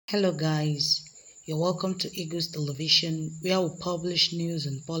Hello guys, you're welcome to Eagles Television, where we publish news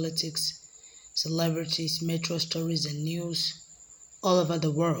on politics, celebrities, metro stories and news all over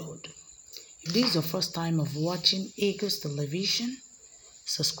the world. If this is your first time of watching Eagles Television,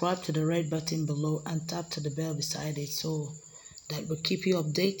 subscribe to the red button below and tap to the bell beside it so that will keep you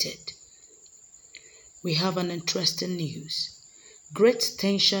updated. We have an interesting news. Great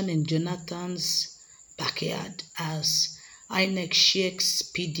tension in Jonathan's backyard as INEC shakes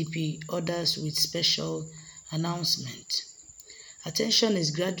PDP orders with special announcement. Attention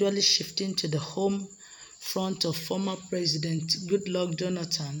is gradually shifting to the home front of former President Goodluck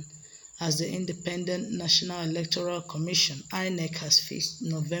Jonathan as the Independent National Electoral Commission (INEC) has fixed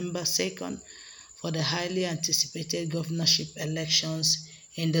November 2nd for the highly anticipated governorship elections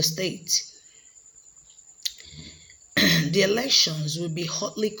in the state. The elections will be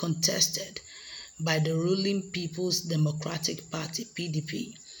hotly contested by the ruling People's Democratic Party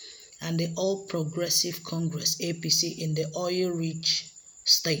 (PDP) and the All Progressive Congress (APC) in the oil-rich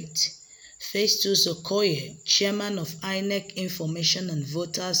state. Festus Okoye, chairman of INEC Information and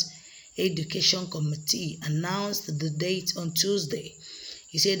Voters Education Committee, announced the date on Tuesday.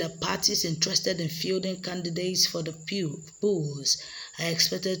 He said that parties interested in fielding candidates for the polls are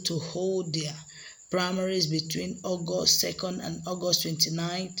expected to hold their primaries between August 2nd and August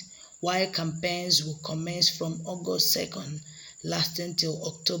 29th, while campaigns will commence from August 2nd, lasting till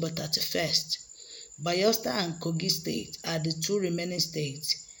October 31st. Bayelsa and Kogi State are the two remaining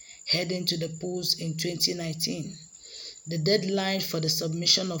states heading to the polls in 2019. The deadline for the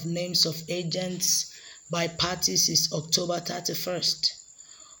submission of names of agents by parties is October 31st.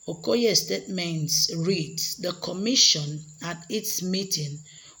 Okoye's statement reads, "The Commission, at its meeting,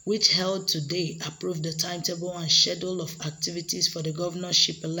 which held today, approved the timetable and schedule of activities for the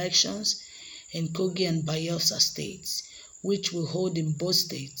governorship elections in Kogi and Bayelsa states, which will hold in both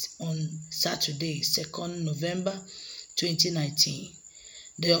states on Saturday, 2nd November 2019.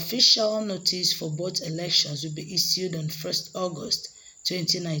 The official notice for both elections will be issued on 1st August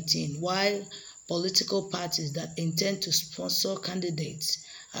 2019, while political parties that intend to sponsor candidates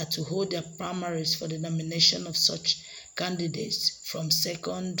are to hold their primaries for the nomination of such candidates from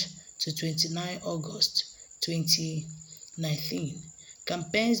 2nd to 29 August 2019.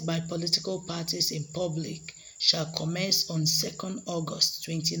 Campaigns by political parties in public shall commence on 2nd August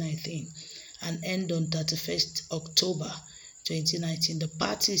 2019 and end on 31st October 2019. The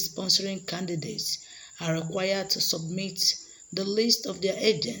parties sponsoring candidates are required to submit the list of their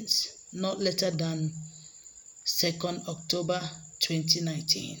agents not later than 2nd October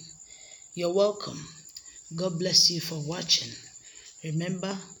 2019. You're welcome. God bless you for watching.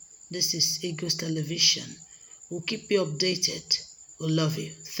 Remember, this is Eagles Television. We'll keep you updated. We love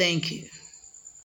you. Thank you.